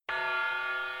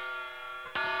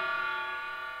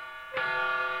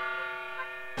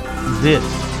This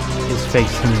is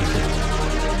Face the Music,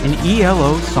 an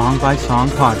ELO song-by-song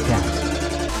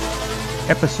podcast.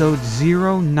 Episode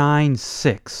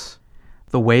 096,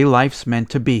 The Way Life's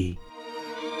Meant to Be.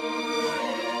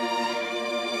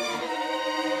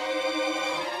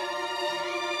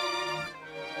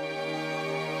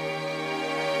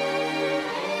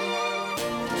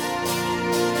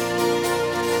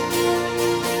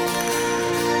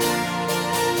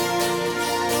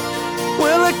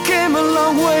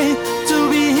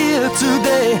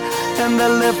 Today, and I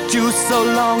left you so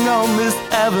long on this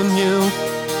avenue.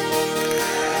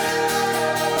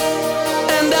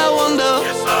 And I wonder,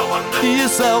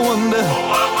 yes I wonder,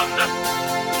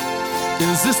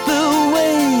 is this the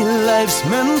way life's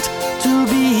meant to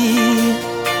be?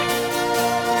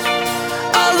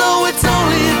 Although it's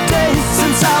only a day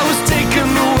since I was taken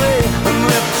away and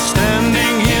left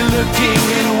standing here looking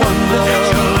in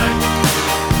wonder.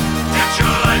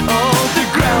 Oh, the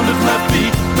ground at my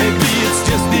feet, maybe it's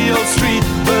just the old street,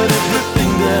 but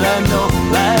everything that I know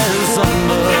lies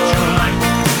under.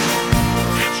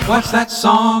 What's that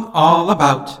song all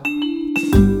about?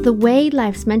 The Way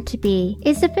Life's Meant to Be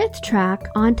is the fifth track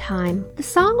on Time. The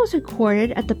song was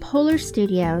recorded at the Polar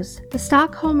Studios, the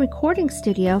Stockholm recording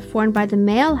studio formed by the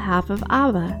male half of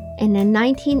ABBA. In a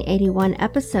 1981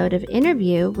 episode of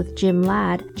Interview with Jim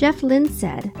Ladd, Jeff Lynne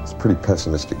said, "It's a pretty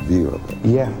pessimistic view of it."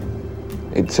 Yeah,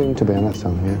 it seemed to be on that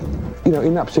song, yeah. You know,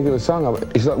 in that particular song,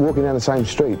 it's like walking down the same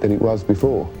street that it was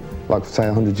before, like, say,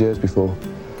 100 years before.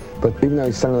 But even though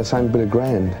he's standing on the same bit of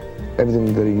ground,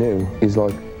 everything that he knew is,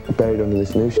 like, buried under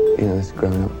this new shit, you know, that's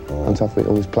growing up. On top of it,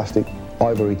 all this plastic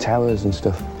ivory towers and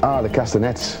stuff. The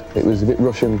castanets. It was a bit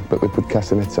Russian, but we put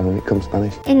castanets on and it comes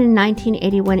Spanish. In a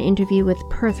 1981 interview with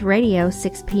Perth Radio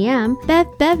 6 p.m., Bev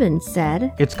Bevan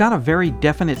said, "It's got a very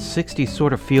definite 60s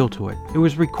sort of feel to it. It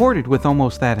was recorded with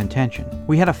almost that intention.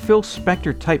 We had a Phil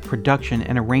Spector type production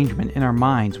and arrangement in our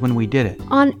minds when we did it."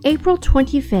 On April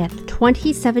 25th,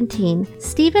 2017,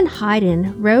 Stephen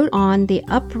Hyden wrote on the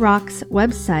UpRocks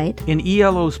website, "In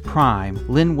ELO's prime,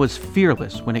 Lynne was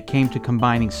fearless when it came to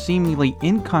combining seemingly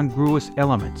incongruous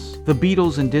elements. The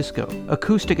Beatles and disco,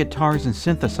 acoustic guitars and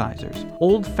synthesizers,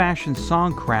 old-fashioned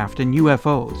songcraft and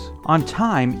UFOs. On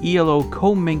Time, ELO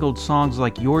co-mingled songs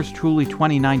like Yours Truly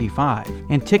 2095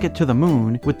 and Ticket to the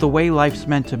Moon with The Way Life's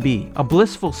Meant to Be, a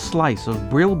blissful slice of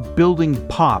brill-building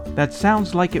pop that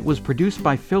sounds like it was produced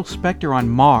by Phil Spector on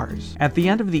Mars. At the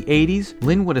end of the 80s,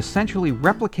 Lynne would essentially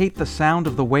replicate the sound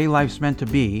of The Way Life's Meant to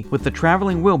Be with the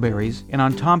Traveling Wilburys and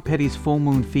on Tom Petty's Full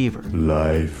Moon Fever."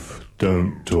 Life.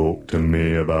 Don't talk to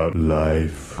me about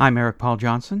life. I'm Eric Paul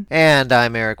Johnson. And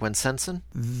I'm Eric Winsenson.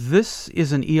 This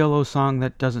is an ELO song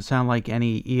that doesn't sound like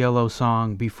any ELO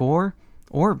song before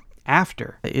or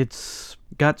after. It's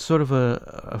got sort of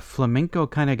a flamenco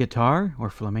kind of guitar, or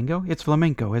flamingo? It's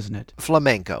flamenco, isn't it?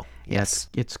 Flamenco, yes.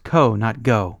 It's co, not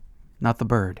go. Not the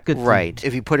bird. Good right. thing.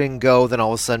 If you put in go, then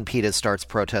all of a sudden PETA starts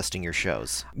protesting your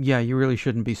shows. Yeah, you really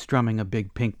shouldn't be strumming a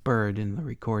big pink bird in the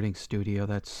recording studio.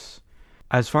 That's...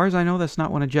 As far as I know, that's not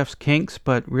one of Jeff's kinks,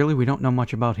 but really we don't know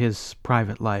much about his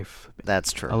private life.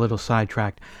 That's true. A little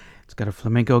sidetracked. It's got a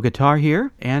flamenco guitar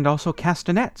here, and also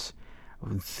castanets.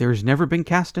 There's never been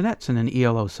castanets in an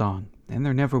ELO song, and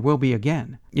there never will be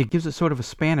again. It gives it sort of a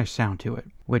Spanish sound to it,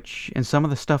 which in some of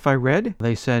the stuff I read,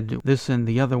 they said this and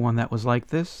the other one that was like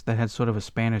this, that had sort of a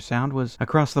Spanish sound, was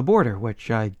Across the Border, which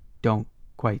I don't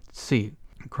quite see.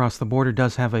 Across the Border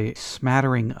does have a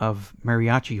smattering of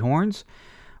mariachi horns,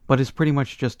 but it's pretty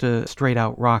much just a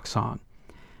straight-out rock song.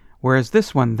 Whereas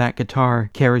this one, that guitar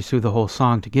carries through the whole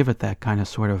song to give it that kind of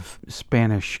sort of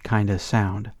Spanish kind of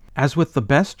sound. As with the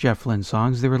best Jeff Lynne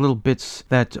songs, there are little bits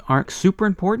that aren't super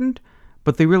important,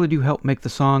 but they really do help make the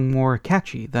song more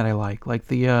catchy that I like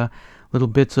the little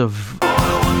bits of...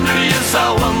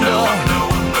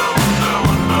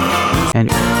 And...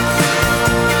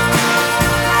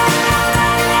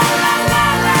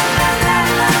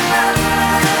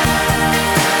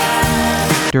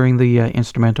 during the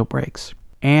instrumental breaks.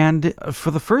 And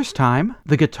for the first time,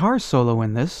 the guitar solo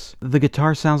in this, the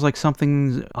guitar sounds like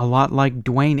something a lot like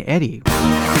Duane Eddy.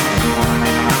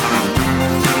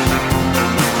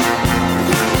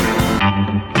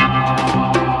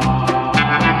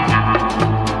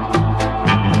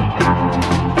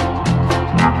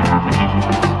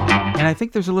 And I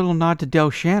think there's a little nod to Del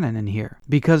Shannon in here,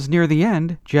 because near the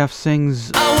end, Jeff sings,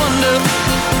 "I wonder,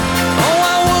 oh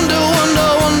I wonder,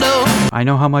 wonder, wonder." I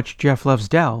Know How Much Jeff Loves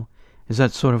Del. Is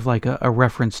that sort of like a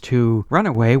reference to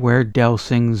Runaway, where Del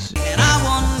sings, "And I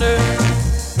wonder,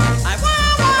 I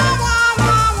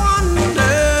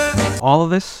wonder." All of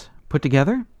this put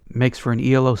together makes for an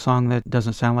ELO song that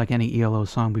doesn't sound like any ELO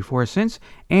song before or since,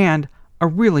 and a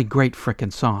really great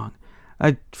frickin' song.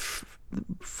 I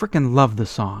frickin' love the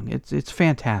song. It's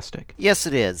fantastic. Yes,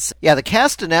 it is. Yeah, the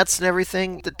castanets and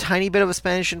everything, the tiny bit of a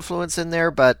Spanish influence in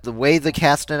there, but the way the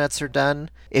castanets are done,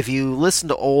 if you listen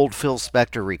to old Phil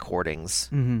Spector recordings,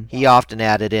 he often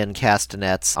added in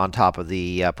castanets on top of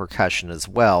the percussion as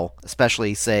well,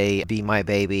 especially, say, Be My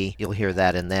Baby. You'll hear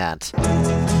that in that.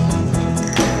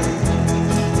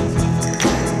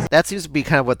 That seems to be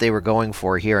kind of what they were going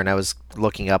for here, and I was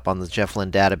looking up on the Jeff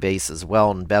Lynne database as well,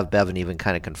 and Bev Bevan even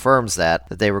kind of confirms that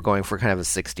they were going for kind of a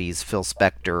 60s Phil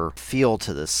Spector feel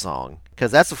to this song. Because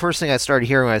that's the first thing I started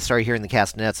hearing when I started hearing the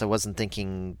castanets. I wasn't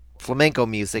thinking flamenco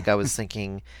music. I was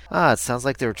thinking, it sounds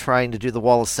like they were trying to do the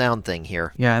wall of sound thing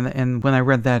here. Yeah, and when I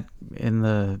read that in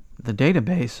the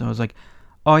database, I was like,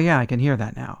 oh yeah, I can hear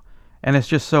that now. And it's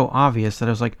just so obvious that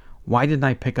I was like, why didn't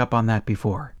I pick up on that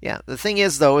before? Yeah, the thing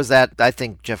is, though, is that I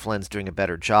think Jeff Lynne's doing a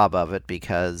better job of it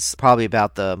because probably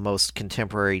about the most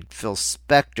contemporary Phil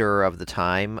Spector of the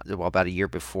time, well, about a year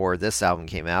before this album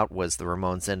came out, was the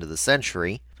Ramones' End of the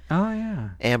Century. Oh, yeah.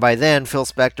 And by then, Phil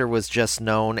Spector was just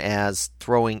known as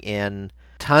throwing in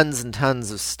tons and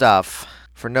tons of stuff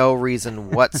for no reason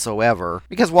whatsoever.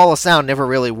 Because Wall of Sound never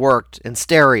really worked in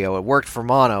stereo. It worked for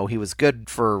mono. He was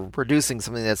good for producing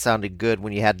something that sounded good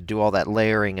when you had to do all that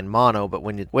layering in mono, but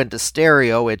when it went to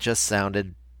stereo, it just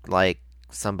sounded like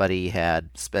somebody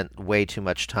had spent way too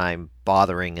much time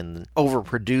bothering and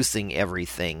overproducing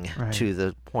everything to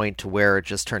the point to where it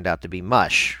just turned out to be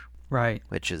mush. Right.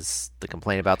 Which is the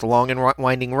complaint about the long and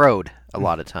winding road a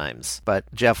lot of times. But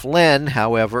Jeff Lynne,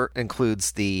 however,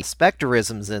 includes the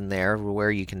Spectorisms in there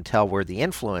where you can tell where the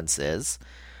influence is.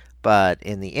 But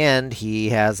in the end, he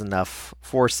has enough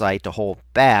foresight to hold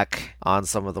back on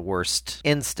some of the worst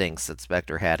instincts that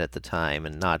Spector had at the time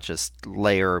and not just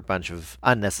layer a bunch of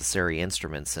unnecessary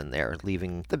instruments in there,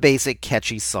 leaving the basic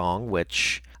catchy song,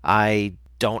 which I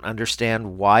don't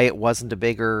understand why it wasn't a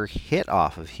bigger hit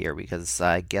off of here, because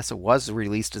I guess it was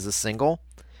released as a single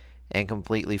and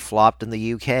completely flopped in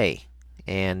the UK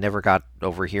and never got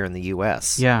over here in the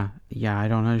US. Yeah, I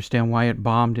don't understand why it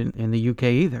bombed in the UK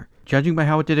either. Judging by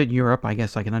how it did in Europe, I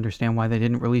guess I can understand why they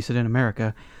didn't release it in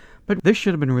America, but this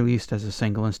should have been released as a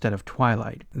single instead of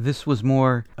Twilight. This was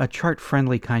more a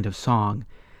chart-friendly kind of song.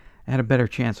 Had a better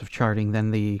chance of charting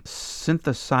than the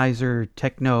synthesizer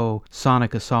techno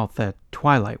sonic assault that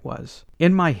Twilight was.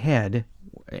 In my head,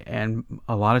 and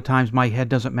a lot of times my head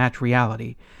doesn't match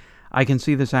reality, I can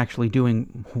see this actually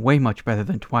doing way much better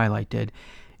than Twilight did.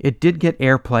 It did get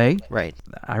airplay. Right.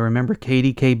 I remember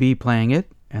KDKB playing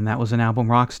it, and that was an album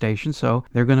rock station, so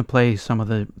they're going to play some of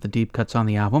the deep cuts on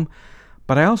the album.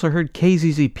 But I also heard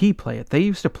KZZP play it. They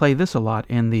used to play this a lot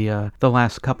in the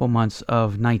last couple months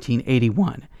of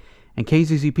 1981. And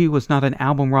KZZP was not an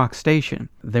album rock station.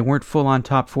 They weren't full-on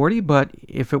top 40, but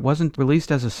if it wasn't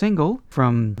released as a single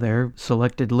from their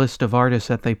selected list of artists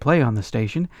that they play on the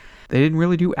station, they didn't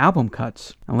really do album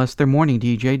cuts, unless their morning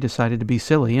DJ decided to be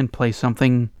silly and play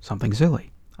something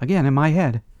silly. Again, in my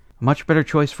head, a much better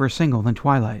choice for a single than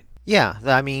Twilight. Yeah,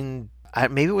 I mean,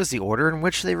 maybe it was the order in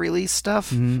which they released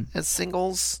stuff as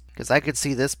singles, because I could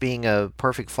see this being a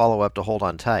perfect follow-up to Hold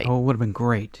On Tight. Oh, it would have been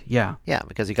great, yeah. Yeah,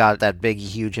 because you got that big,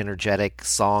 huge, energetic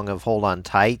song of Hold On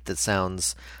Tight that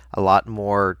sounds a lot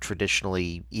more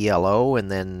traditionally ELO,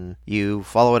 and then you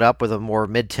follow it up with a more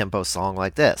mid-tempo song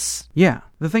like this. Yeah,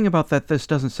 the thing about that, this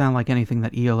doesn't sound like anything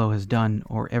that ELO has done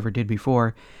or ever did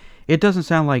before. It doesn't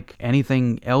sound like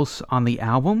anything else on the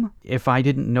album. If I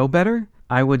didn't know better,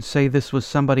 I would say this was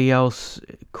somebody else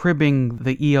cribbing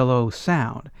the ELO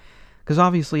sound. Because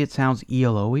obviously it sounds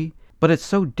ELO-y, but it's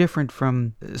so different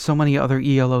from so many other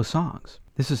ELO songs.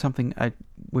 This is something I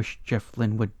wish Jeff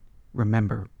Lynne would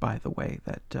remember, by the way,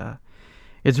 that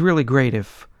it's really great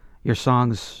if your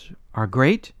songs are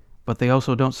great, but they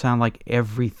also don't sound like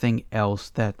everything else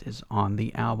that is on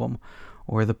the album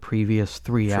or the previous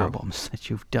 3 albums that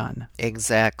you've done.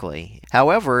 Exactly.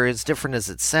 However, as different as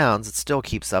it sounds, it still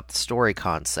keeps up the story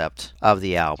concept of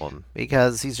the album,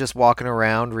 because he's just walking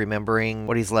around remembering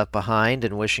what he's left behind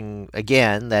and wishing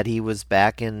again that he was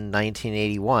back in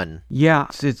 1981. Yeah,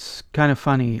 it's kind of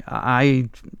funny. I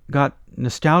got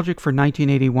nostalgic for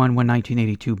 1981 when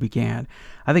 1982 began.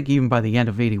 I think even by the end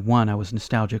of 81, I was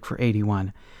nostalgic for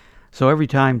 81. So every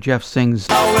time Jeff sings,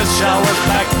 I wish I was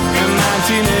back in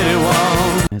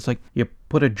 1981. It's like you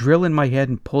put a drill in my head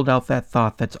and pulled out that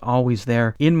thought that's always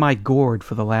there in my gourd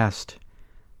for the last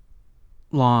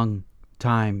long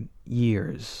time,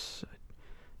 years.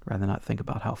 I'd rather not think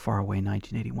about how far away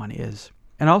 1981 is.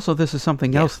 And also, this is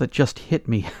something else that just hit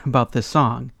me about this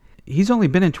song. He's only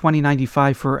been in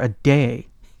 2095 for a day,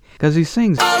 because he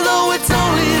sings, Although it's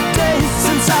only a day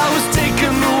since I was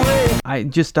taken away.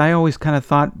 I always kind of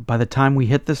thought by the time we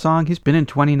hit the song, he's been in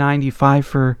 2095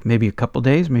 for maybe a couple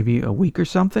days, maybe a week or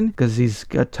something, because he's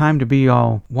got time to be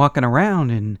all walking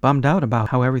around and bummed out about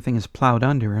how everything is plowed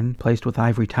under and placed with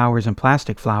ivory towers and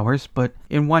plastic flowers. But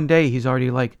in one day, he's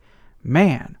already like,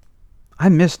 man, I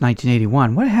missed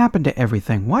 1981. What happened to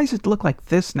everything? Why does it look like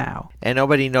this now? And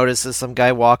nobody notices some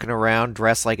guy walking around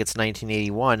dressed like it's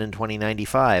 1981 in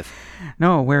 2095.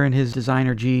 No, wearing his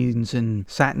designer jeans and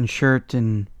satin shirt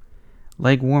and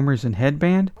leg warmers and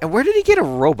headband. And where did he get a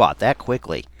robot that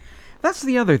quickly? That's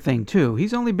the other thing, too.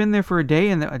 He's only been there for a day,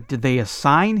 and did they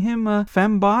assign him a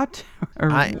fembot? or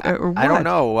what? I don't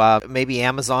know. Maybe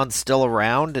Amazon's still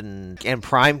around, and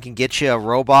Prime can get you a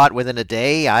robot within a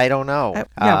day? I don't know.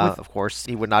 Of course,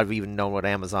 he would not have even known what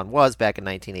Amazon was back in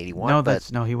 1981.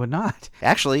 No, he would not.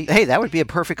 Actually, hey, that would be a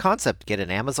perfect concept. Get an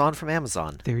Amazon from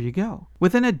Amazon. There you go.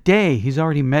 Within a day, he's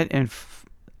already met and,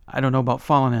 I don't know about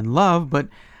fallen in love, but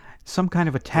some kind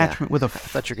of attachment with a... I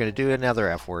thought you were going to do another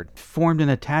F word. Formed an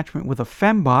attachment with a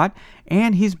fembot,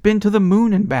 and he's been to the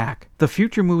moon and back. The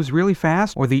future moves really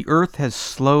fast, or the Earth has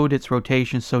slowed its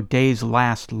rotation so days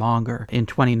last longer in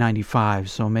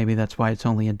 2095, so maybe that's why it's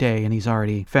only a day, and he's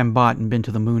already fembot and been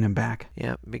to the moon and back.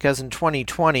 Yeah, because in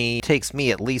 2020, it takes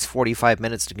me at least 45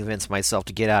 minutes to convince myself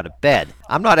to get out of bed.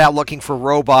 I'm not out looking for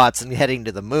robots and heading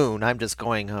to the moon. I'm just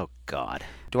going, oh, God.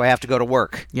 Do I have to go to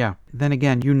work? Yeah. Then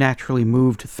again, you naturally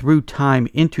moved through time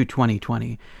into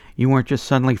 2020. You weren't just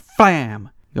suddenly, bam,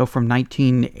 go from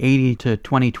 1980 to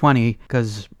 2020,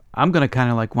 because I'm going to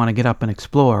kind of like want to get up and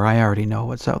explore. I already know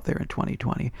what's out there in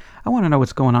 2020. I want to know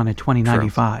what's going on in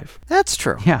 2095. True. That's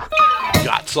true. Yeah.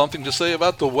 Got something to say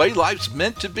about the way life's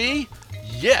meant to be?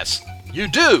 Yes, you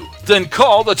do. Then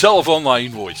call the telephone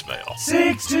line voicemail.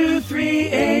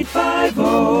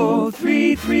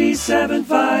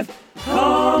 623-850-3375.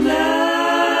 Call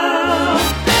now.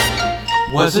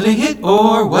 Was it a hit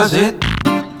or was it?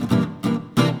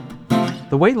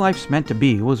 The Way Life's Meant to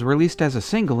Be was released as a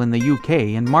single in the UK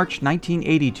in March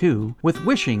 1982 with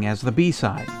Wishing as the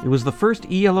B-side. It was the first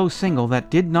ELO single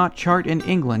that did not chart in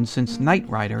England since Knight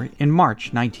Rider in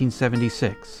March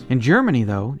 1976. In Germany,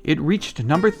 though, it reached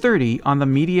number 30 on the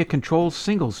Media Control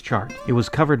Singles chart. It was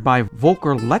covered by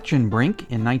Volker Lechenbrink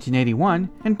in 1981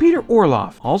 and Peter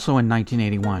Orloff, also in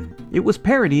 1981. It was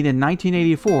parodied in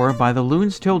 1984 by the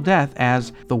Loons Till Death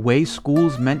as The Way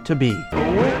School's Meant to Be.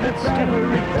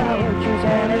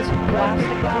 And it's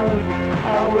plastic colored.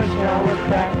 I wish I was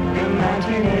back in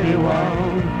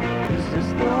 1981. Is this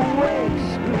the way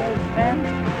school is meant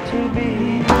to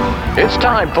be? It's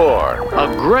time for a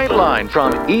great line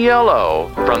from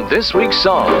ELO from this week's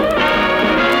song.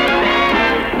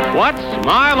 What's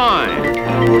my line?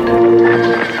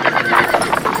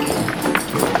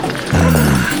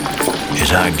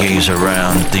 As I gaze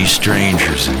around at these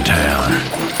strangers in town,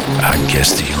 I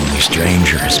guess the only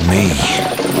stranger is me.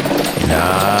 And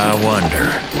I wonder,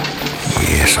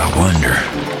 yes, I wonder,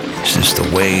 is this the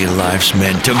way life's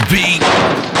meant to be?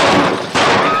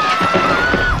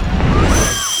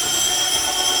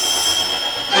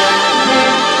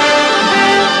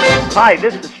 Hi,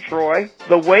 this is Troy.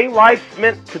 The way life's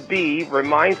meant to be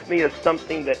reminds me of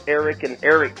something that Eric and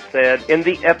Eric said in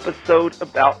the episode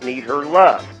about Need Her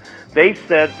Love. They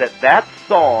said that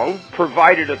song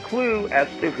provided a clue as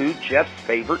to who Jeff's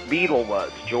favorite Beatle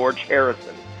was, George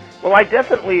Harrison. Well, I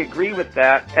definitely agree with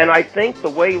that, and I think The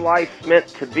Way Life's Meant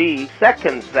to Be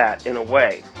seconds that in a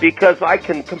way, because I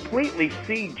can completely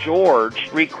see George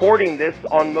recording this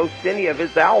on most any of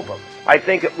his albums. I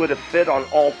think it would have fit on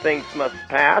All Things Must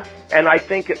Pass, and I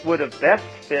think it would have best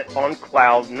fit on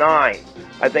Cloud 9.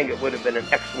 I think it would have been an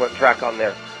excellent track on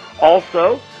there.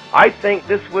 Also, I think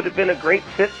this would have been a great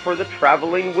fit for the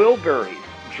Traveling Wilburys.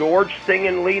 George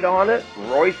singing lead on it,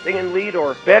 Roy singing lead,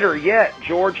 or better yet,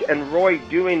 George and Roy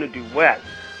doing a duet.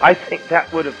 I think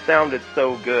that would have sounded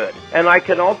so good. And I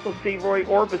can also see Roy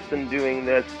Orbison doing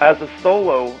this as a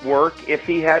solo work if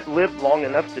he had lived long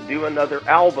enough to do another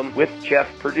album with Jeff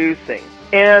producing.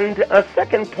 And a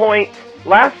second point,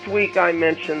 last week I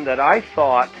mentioned that I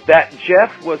thought that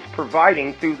Jeff was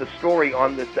providing through the story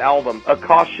on this album a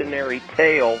cautionary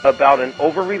tale about an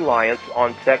over-reliance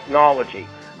on technology.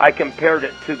 I compared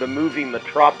it to the movie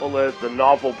Metropolis, the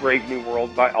novel Brave New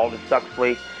World by Aldous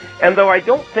Huxley. And though I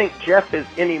don't think Jeff is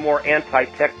any more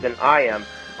anti-tech than I am,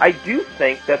 I do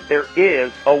think that there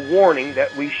is a warning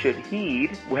that we should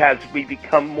heed as we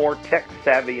become more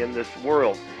tech-savvy in this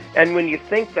world. And when you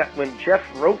think that when Jeff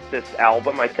wrote this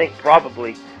album, I think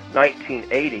probably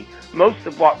 1980, most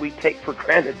of what we take for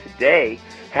granted today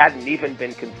hadn't even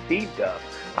been conceived of.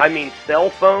 I mean,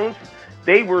 cell phones,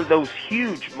 They were those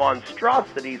huge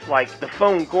monstrosities like the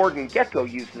phone Gordon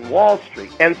Gekko used in Wall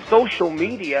Street. And social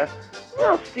media,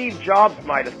 well, Steve Jobs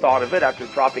might have thought of it after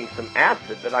dropping some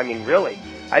acid, but I mean, really,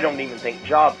 I don't even think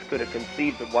Jobs could have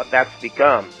conceived of what that's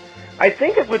become. I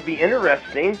think it would be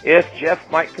interesting if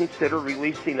Jeff might consider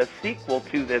releasing a sequel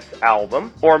to this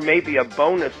album, or maybe a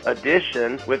bonus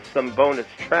edition with some bonus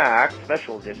tracks,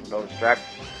 special edition bonus tracks,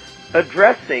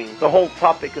 addressing the whole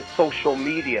topic of social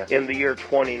media in the year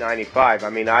 2095. I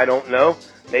mean, I don't know.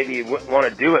 Maybe you wouldn't want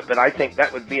to do it, but I think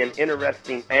that would be an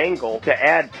interesting angle to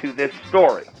add to this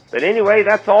story. But anyway,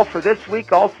 that's all for this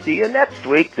week. I'll see you next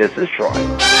week. This is Troy.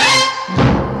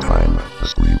 Time. A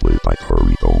screenplay by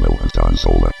Corey O'Mell and Don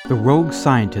Sola. The rogue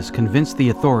scientist convinced the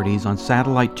authorities on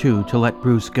Satellite 2 to let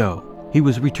Bruce go. He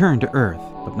was returned to Earth,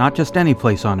 but not just any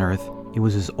place on Earth. It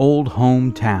was his old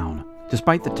hometown.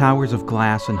 Despite the towers of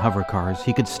glass and hovercars,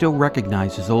 he could still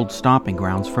recognize his old stomping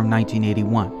grounds from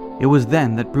 1981. It was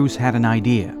then that Bruce had an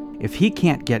idea. If he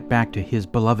can't get back to his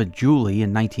beloved Julie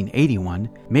in 1981,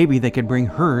 maybe they could bring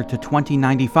her to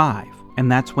 2095.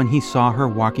 And that's when he saw her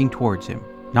walking towards him.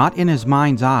 Not in his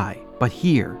mind's eye, but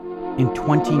here, in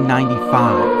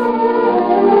 2095.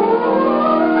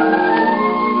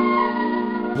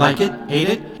 Like it? Hate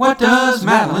it? What does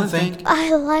Madeline think?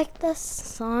 I like this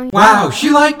song. Wow,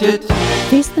 she liked it!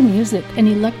 Face the Music, an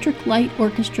Electric Light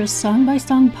Orchestra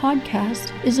song-by-song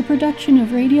podcast, is a production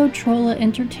of Radio Trolla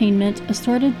Entertainment,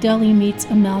 Assorted Deli Meats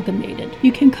Amalgamated.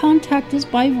 You can contact us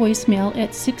by voicemail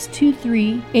at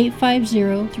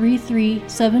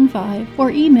 623-850-3375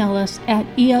 or email us at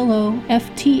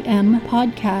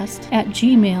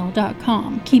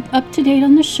eloftmpodcast@gmail.com. Keep up to date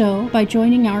on the show by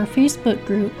joining our Facebook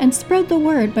group and spread the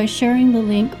word by sharing the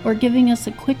link or giving us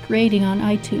a quick rating on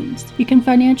iTunes. You can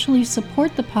financially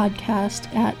support the podcast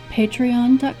at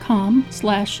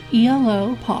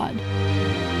patreon.com/ELOpod.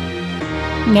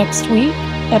 Next week,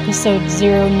 episode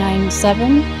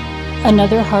 097,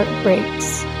 Another Heart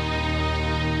Breaks.